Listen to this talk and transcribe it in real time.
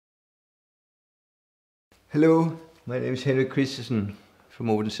Hello, my name is Henrik Christensen from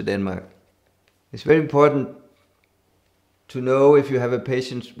Odense, Denmark. It's very important to know if you have a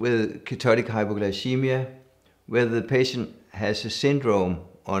patient with ketotic hypoglycemia, whether the patient has a syndrome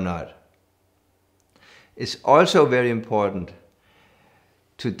or not. It's also very important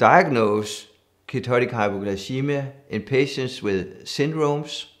to diagnose ketotic hypoglycemia in patients with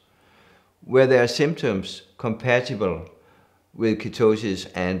syndromes where there are symptoms compatible with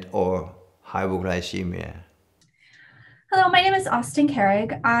ketosis and or hypoglycemia. Hello, my name is Austin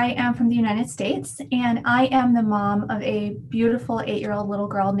Carrig. I am from the United States, and I am the mom of a beautiful 8-year-old little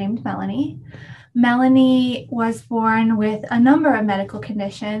girl named Melanie. Melanie was born with a number of medical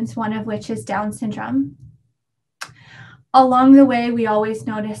conditions, one of which is Down syndrome. Along the way, we always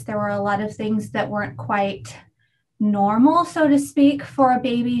noticed there were a lot of things that weren't quite normal, so to speak, for a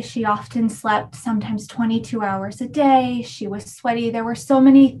baby. She often slept sometimes 22 hours a day. She was sweaty. There were so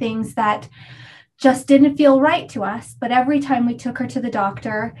many things that just didn't feel right to us. But every time we took her to the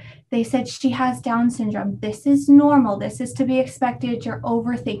doctor, they said, she has Down syndrome. This is normal. This is to be expected. You're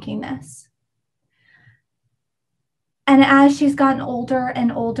overthinking this. And as she's gotten older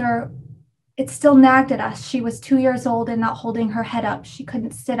and older, it still nagged at us. She was 2 years old and not holding her head up. She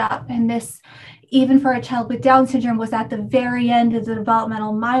couldn't sit up. And this, even for a child with Down syndrome, was at the very end of the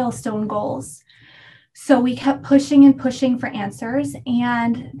developmental milestone goals. So we kept pushing and pushing for answers,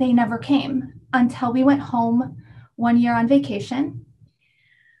 and they never came until we went home one year on vacation.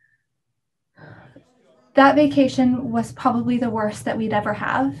 That vacation was probably the worst that we'd ever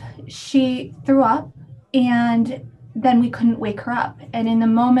have. She threw up, and then we couldn't wake her up. And in the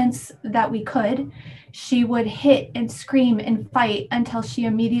moments that we could, she would hit and scream and fight until she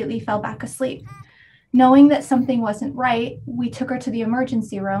immediately fell back asleep. Knowing that something wasn't right, we took her to the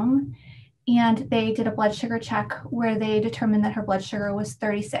emergency room, and they did a blood sugar check where they determined that her blood sugar was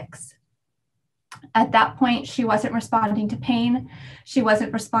 36. At that point, she wasn't responding to pain. She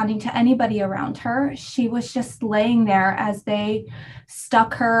wasn't responding to anybody around her. She was just laying there as they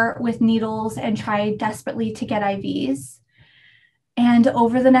stuck her with needles and tried desperately to get IVs. And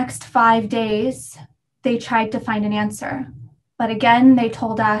over the next 5 days, they tried to find an answer. But again, they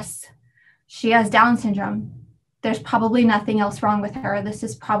told us she has Down syndrome. There's probably nothing else wrong with her. This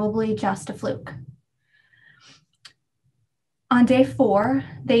is probably just a fluke. On day 4,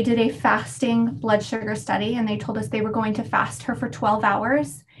 they did a fasting blood sugar study, and they told us they were going to fast her for 12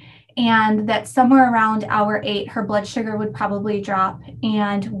 hours, and that somewhere around hour 8, her blood sugar would probably drop,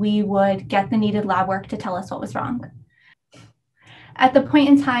 and we would get the needed lab work to tell us what was wrong. At the point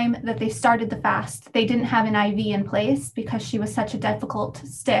in time that they started the fast, they didn't have an IV in place because she was such a difficult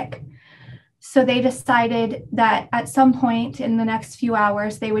stick. So they decided that at some point in the next few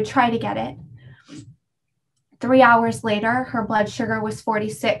hours, they would try to get it. 3 hours later, her blood sugar was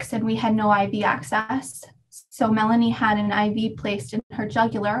 46 and we had no IV access. So Melanie had an IV placed in her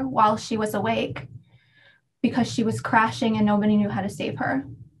jugular while she was awake because she was crashing and nobody knew how to save her.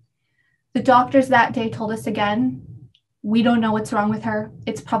 The doctors that day told us again, we don't know what's wrong with her.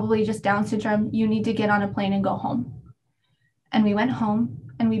 It's probably just Down syndrome. You need to get on a plane and go home. And we went home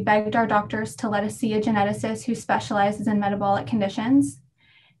and we begged our doctors to let us see a geneticist who specializes in metabolic conditions.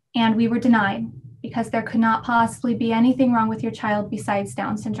 And we were denied, because there could not possibly be anything wrong with your child besides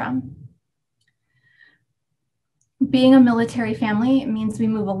Down syndrome. Being a military family means we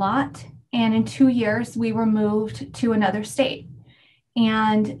move a lot. And in 2 years, we were moved to another state.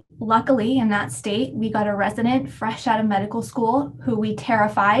 And luckily in that state, we got a resident fresh out of medical school who we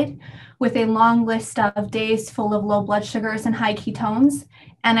terrified with a long list of days full of low blood sugars and high ketones.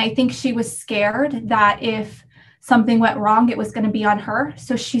 And I think she was scared that if something went wrong, it was going to be on her.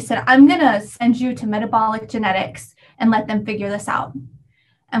 So she said, I'm going to send you to metabolic genetics and let them figure this out.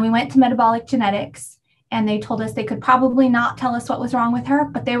 And we went to metabolic genetics, and they told us they could probably not tell us what was wrong with her,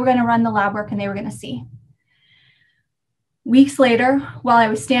 but they were going to run the lab work and they were going to see. Weeks later, while I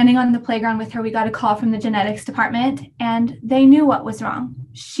was standing on the playground with her, we got a call from the genetics department, and they knew what was wrong.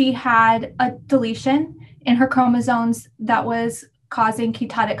 She had a deletion in her chromosomes that was causing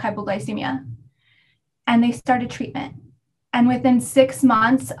ketotic hypoglycemia. And they started treatment. And within 6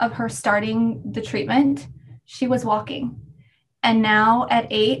 months of her starting the treatment, she was walking. And now at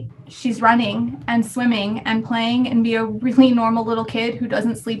 8, she's running and swimming and playing and be a really normal little kid who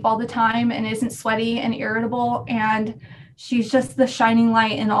doesn't sleep all the time and isn't sweaty and irritable. And she's just the shining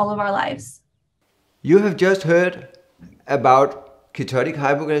light in all of our lives. You have just heard about ketotic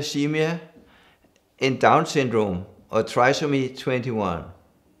hypoglycemia in Down syndrome or trisomy 21.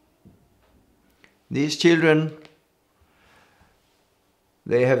 These children,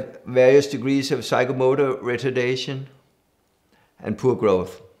 they have various degrees of psychomotor retardation and poor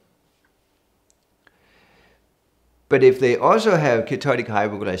growth. But if they also have ketotic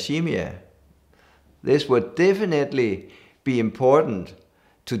hypoglycemia, this would definitely be important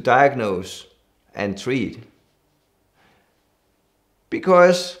to diagnose and treat.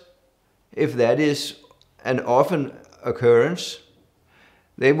 Because if that is an often occurrence,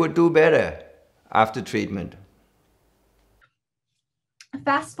 they would do better after treatment.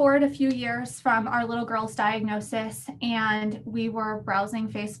 Fast forward a few years from our little girl's diagnosis, and we were browsing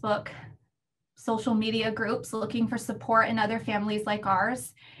Facebook, social media groups, looking for support in other families like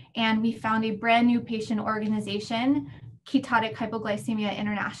ours. And we found a brand new patient organization, Ketotic Hypoglycemia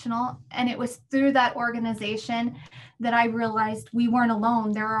International. And it was through that organization that I realized we weren't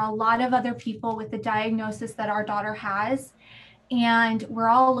alone. There are a lot of other people with the diagnosis that our daughter has, and we're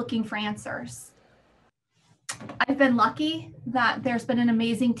all looking for answers. I've been lucky that there's been an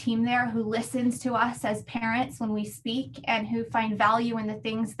amazing team there who listens to us as parents when we speak and who find value in the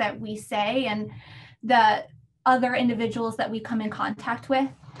things that we say and the other individuals that we come in contact with.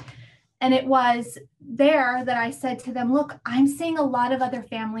 And it was there that I said to them, look, I'm seeing a lot of other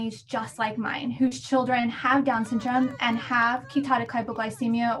families just like mine whose children have Down syndrome and have ketotic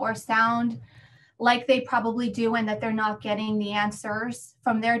hypoglycemia or sound like they probably do, and that they're not getting the answers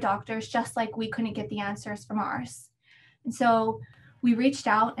from their doctors, just like we couldn't get the answers from ours. And so we reached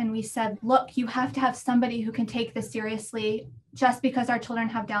out and we said, look, you have to have somebody who can take this seriously. Just because our children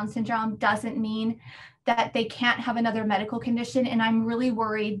have Down syndrome doesn't mean that they can't have another medical condition. And I'm really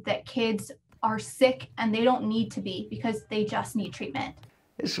worried that kids are sick and they don't need to be, because they just need treatment.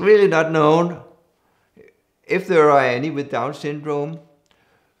 It's really not known if there are any with Down syndrome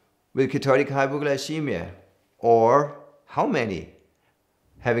with ketotic hypoglycemia, or how many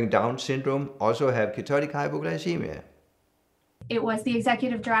having Down syndrome also have ketotic hypoglycemia. It was the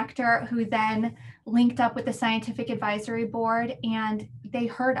executive director who then linked up with the scientific advisory board, and they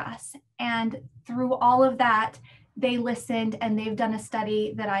heard us. And through all of that, they listened, and they've done a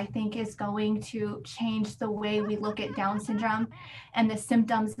study that I think is going to change the way we look at Down syndrome and the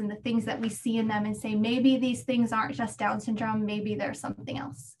symptoms and the things that we see in them, and say, maybe these things aren't just Down syndrome, maybe there's something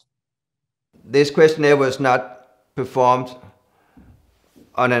else. This questionnaire was not performed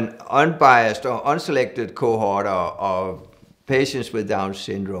on an unbiased or unselected cohort of patients with Down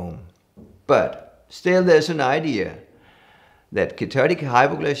syndrome. But still there's an idea that ketotic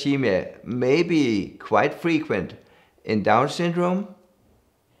hypoglycemia may be quite frequent in Down syndrome,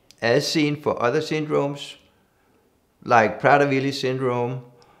 as seen for other syndromes like Prader-Willi syndrome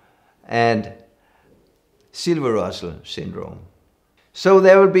and Silver-Russell syndrome. So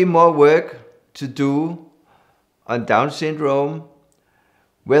there will be more work to do on Down syndrome,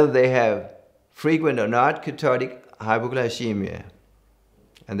 whether they have frequent or not ketotic hypoglycemia.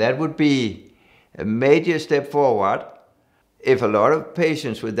 And that would be a major step forward if a lot of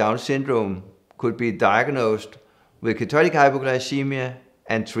patients with Down syndrome could be diagnosed with ketotic hypoglycemia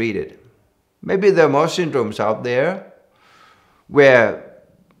and treated. Maybe there are more syndromes out there where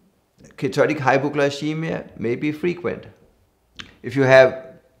ketotic hypoglycemia may be frequent. If you have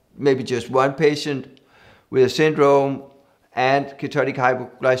maybe just one patient with a syndrome and ketotic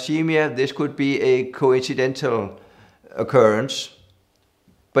hypoglycemia, this could be a coincidental occurrence.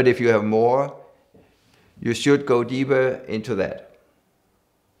 But if you have more, you should go deeper into that.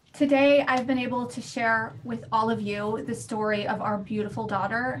 Today, I've been able to share with all of you the story of our beautiful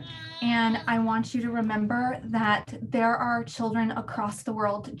daughter. And I want you to remember that there are children across the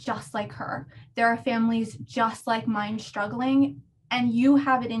world just like her. There are families just like mine struggling, and you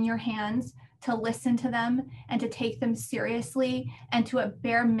have it in your hands to listen to them and to take them seriously, and to, at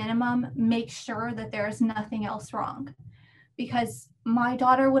bare minimum, make sure that there is nothing else wrong. Because my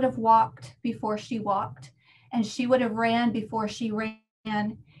daughter would have walked before she walked, and she would have ran before she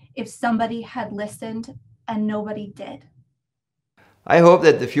ran, if somebody had listened, and nobody did. I hope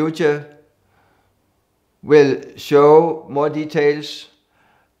that the future will show more details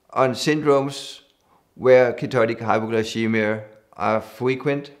on syndromes where ketotic hypoglycemia are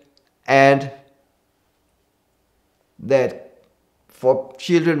frequent, and that for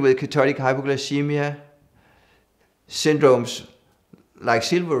children with ketotic hypoglycemia, syndromes like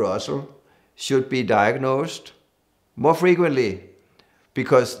Silver-Russell should be diagnosed more frequently,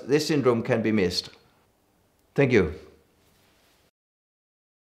 because this syndrome can be missed. Thank you.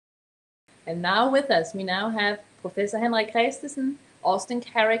 And now with us, we now have Professor Henrik Christensen, Austin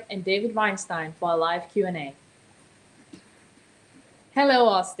Carrick, and David Weinstein for a live Q&A. Hello,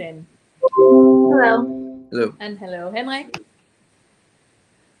 Austin. Hello. Hello. And hello, Henrik.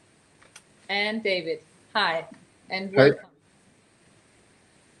 And David. Hi, and welcome. Hi.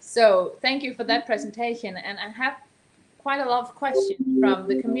 So thank you for that presentation. And I have quite a lot of questions from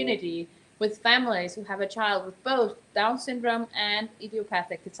the community with families who have a child with both Down syndrome and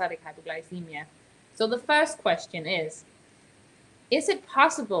idiopathic ketotic hypoglycemia. So the first question is it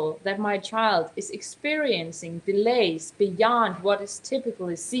possible that my child is experiencing delays beyond what is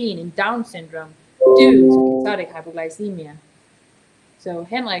typically seen in Down syndrome due to ketotic hypoglycemia? So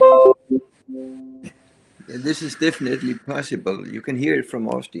Henrik. This is definitely possible. You can hear it from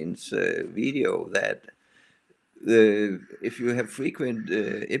Austin's video that if you have frequent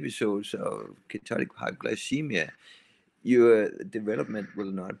episodes of ketotic hypoglycemia, your development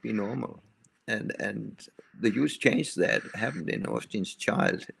will not be normal. And the huge change that happened in Austin's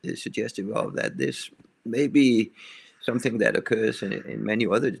child is suggestive of that this may be something that occurs in many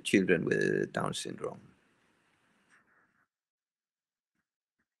other children with Down syndrome.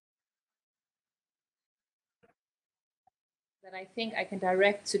 That I think I can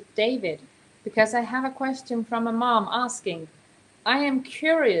direct to David, because I have a question from a mom asking, I am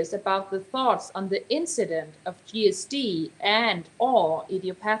curious about the thoughts on the incident of GSD and or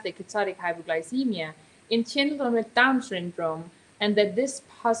idiopathic ketotic hypoglycemia in children with Down syndrome, and that this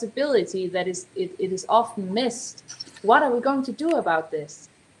possibility that it is often missed. What are we going to do about this?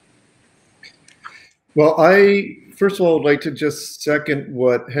 Well, I first of all would like to just second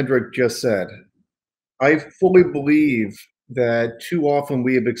what Hendrik just said. I fully believe that too often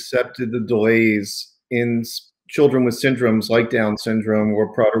we have accepted the delays in children with syndromes like Down syndrome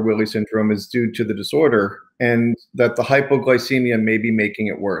or Prader-Willi syndrome is due to the disorder, and that the hypoglycemia may be making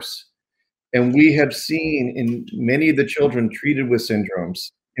it worse. And we have seen in many of the children treated with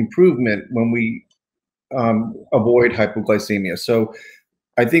syndromes improvement when we avoid hypoglycemia. So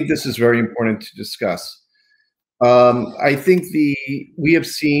I think this is very important to discuss. I think we have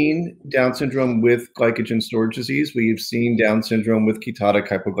seen Down syndrome with glycogen storage disease. We have seen Down syndrome with ketotic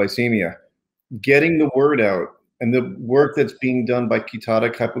hypoglycemia. Getting the word out and the work that's being done by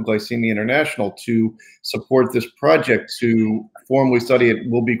Ketotic Hypoglycemia International to support this project to formally study it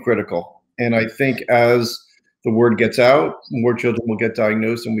will be critical. And I think as the word gets out, more children will get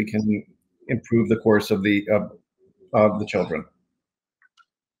diagnosed and we can improve the course of the children.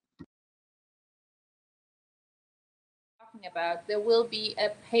 About there will be a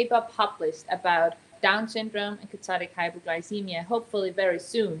paper published about Down syndrome and ketotic hypoglycemia, hopefully very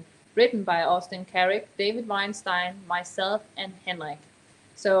soon, written by Austin Carrick, David Weinstein, myself, and Henrik.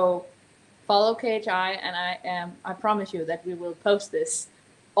 So follow KHI, and I promise you that we will post this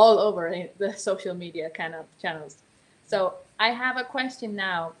all over the social media kind of channels. So I have a question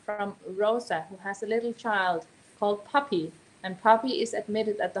now from Rosa, who has a little child called Puppy, and Puppy is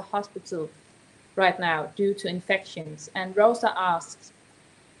admitted at the hospital right now due to infections. And Rosa asks,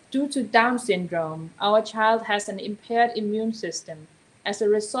 due to Down syndrome, our child has an impaired immune system. As a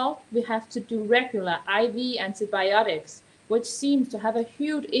result, we have to do regular IV antibiotics, which seems to have a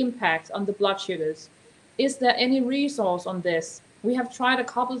huge impact on the blood sugars. Is there any resource on this? We have tried a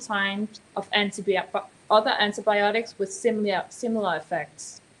couple times of other antibiotics with similar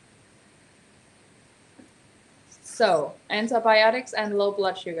effects. So, antibiotics and low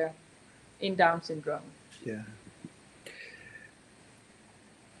blood sugar in Down syndrome. Yeah.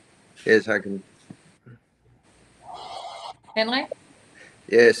 Yes, I can. Henrik?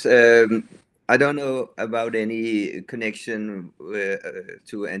 Yes, I don't know about any connection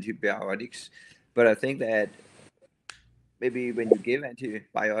to antibiotics, but I think that maybe when you give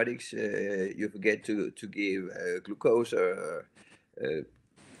antibiotics, you forget to give glucose, or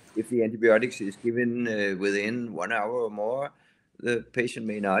if the antibiotics is given within 1 hour or more, the patient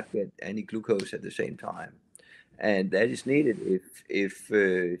may not get any glucose at the same time. And that is needed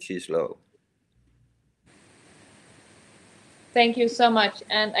if she's low. Thank you so much.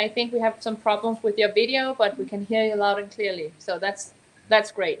 And I think we have some problems with your video, but we can hear you loud and clearly. So that's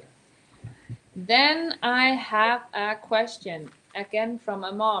great. Then I have a question, again from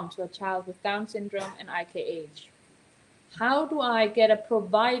a mom to a child with Down syndrome and IKH. How do I get a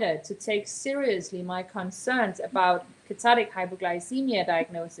provider to take seriously my concerns about ketotic hypoglycemia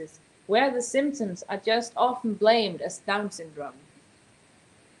diagnosis, where the symptoms are just often blamed as Down syndrome?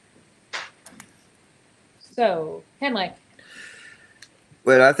 So, Henrik.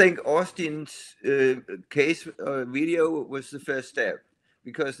 Well, I think Austin's case video was the first step,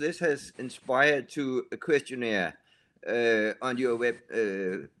 because this has inspired to a questionnaire on your web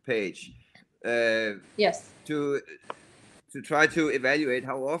page. Yes. To try to evaluate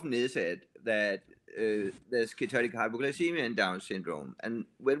how often is it that there's ketotic hypoglycemia and Down syndrome. And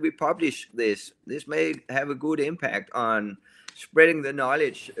when we publish this may have a good impact on spreading the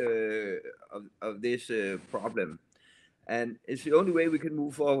knowledge of this problem. And it's the only way we can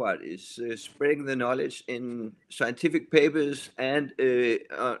move forward is spreading the knowledge in scientific papers and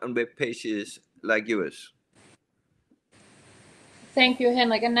on web pages like yours. Thank you,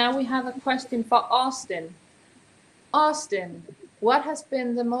 Henrik. And now we have a question for Austin. Austin, what has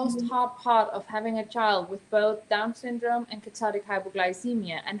been the most hard part of having a child with both Down syndrome and Ketotic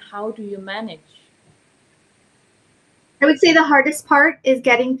hypoglycemia, and how do you manage? I would say the hardest part is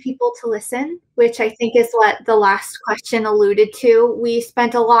getting people to listen, which I think is what the last question alluded to. We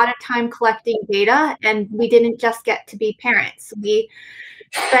spent a lot of time collecting data, and we didn't just get to be parents. We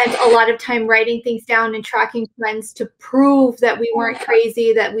spent a lot of time writing things down and tracking trends to prove that we weren't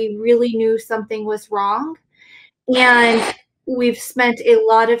crazy, that we really knew something was wrong. And we've spent a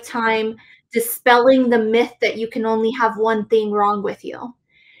lot of time dispelling the myth that you can only have one thing wrong with you.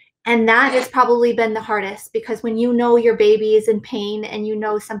 And that has probably been the hardest, because when you know your baby is in pain and you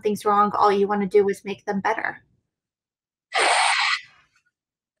know something's wrong, all you want to do is make them better.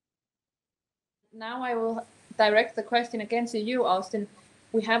 Now I will direct the question again to you, Austin.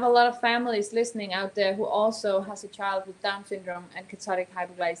 We have a lot of families listening out there who also has a child with Down syndrome and Ketotic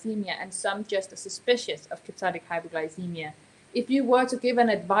hypoglycemia, and some just are suspicious of Ketotic hypoglycemia. If you were to give an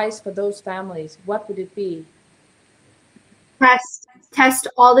advice for those families, what would it be? Test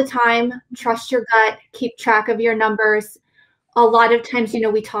all the time, trust your gut, keep track of your numbers. A lot of times,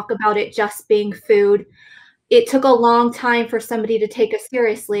 we talk about it just being food. It took a long time for somebody to take us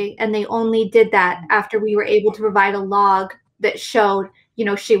seriously, and they only did that after we were able to provide a log that showed,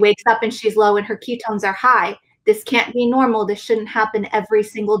 she wakes up and she's low and her ketones are high. This can't be normal. This shouldn't happen every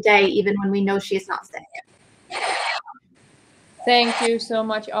single day, even when we know she's not sick. Thank you so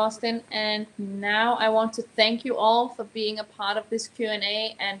much, Austin. And now I want to thank you all for being a part of this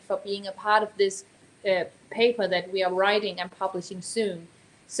Q&A and for being a part of this paper that we are writing and publishing soon.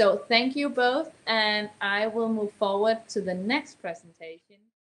 So thank you both, and I will move forward to the next presentation.